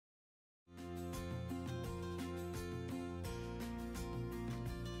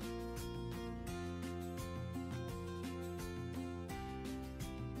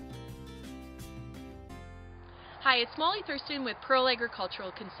Hi, it's Molly Thurston with Pearl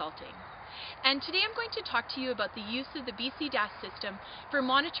Agricultural Consulting. And today I'm going to talk to you about the use of the BC DAS system for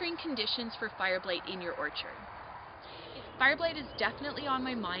monitoring conditions for fire blight in your orchard. Fire blight is definitely on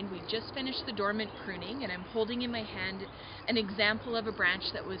my mind. We just finished the dormant pruning and I'm holding in my hand an example of a branch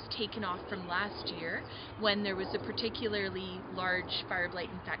that was taken off from last year when there was a particularly large fire blight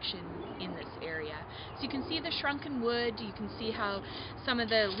infection in this area. So you can see the shrunken wood, you can see how some of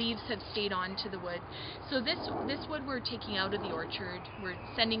the leaves have stayed onto the wood. So this wood we're taking out of the orchard, we're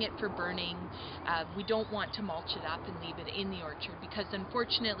sending it for burning. We don't want to mulch it up and leave it in the orchard because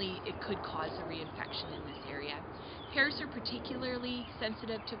unfortunately it could cause a reinfection in this area. Pears are particularly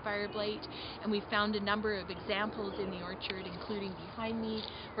sensitive to fire blight, and we found a number of examples in the orchard, including behind me,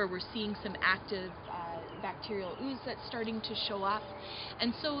 where we're seeing some active bacterial ooze that's starting to show up.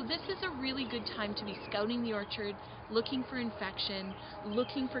 And so this is a really good time to be scouting the orchard, looking for infection,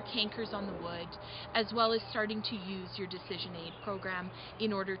 looking for cankers on the wood, as well as starting to use your decision aid program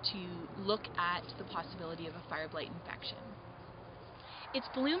in order to look at the possibility of a fire blight infection. It's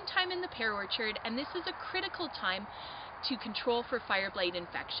bloom time in the pear orchard, and this is a critical time to control for fire blight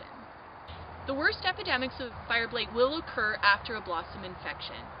infection. The worst epidemics of fire blight will occur after a blossom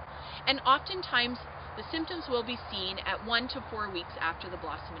infection, and oftentimes the symptoms will be seen at 1 to 4 weeks after the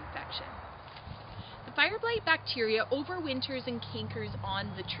blossom infection. The fire blight bacteria overwinters and cankers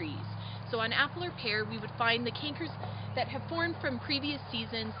on the trees. So on apple or pear, we would find the cankers that have formed from previous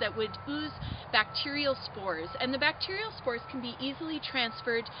seasons that would ooze bacterial spores. And the bacterial spores can be easily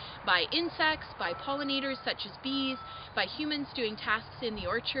transferred by insects, by pollinators such as bees, by humans doing tasks in the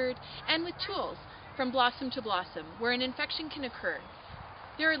orchard, and with tools from blossom to blossom, where an infection can occur.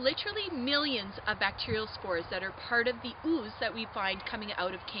 There are literally millions of bacterial spores that are part of the ooze that we find coming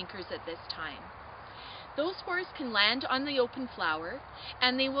out of cankers at this time. Those spores can land on the open flower,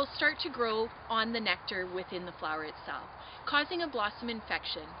 and they will start to grow on the nectar within the flower itself, causing a blossom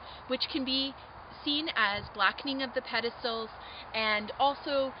infection, which can be seen as blackening of the pedicels and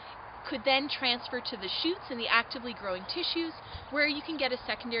also could then transfer to the shoots and the actively growing tissues, where you can get a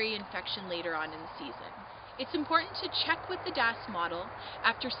secondary infection later on in the season. It's important to check with the DAS model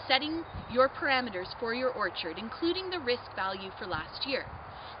after setting your parameters for your orchard, including the risk value for last year.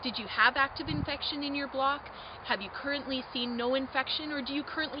 Did you have active infection in your block? Have you currently seen no infection, or do you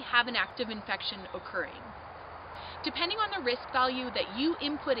currently have an active infection occurring? Depending on the risk value that you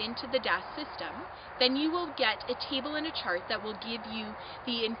input into the DAS system, then you will get a table and a chart that will give you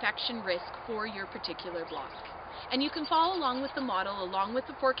the infection risk for your particular block. And you can follow along with the model, along with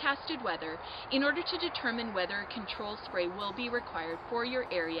the forecasted weather, in order to determine whether a control spray will be required for your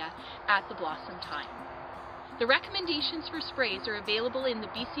area at the blossom time. The recommendations for sprays are available in the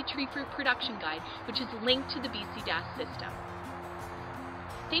BC Tree Fruit Production Guide, which is linked to the BC DAS system.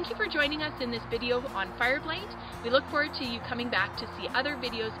 Thank you for joining us in this video on fire blight. We look forward to you coming back to see other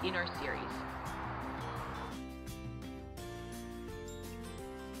videos in our series.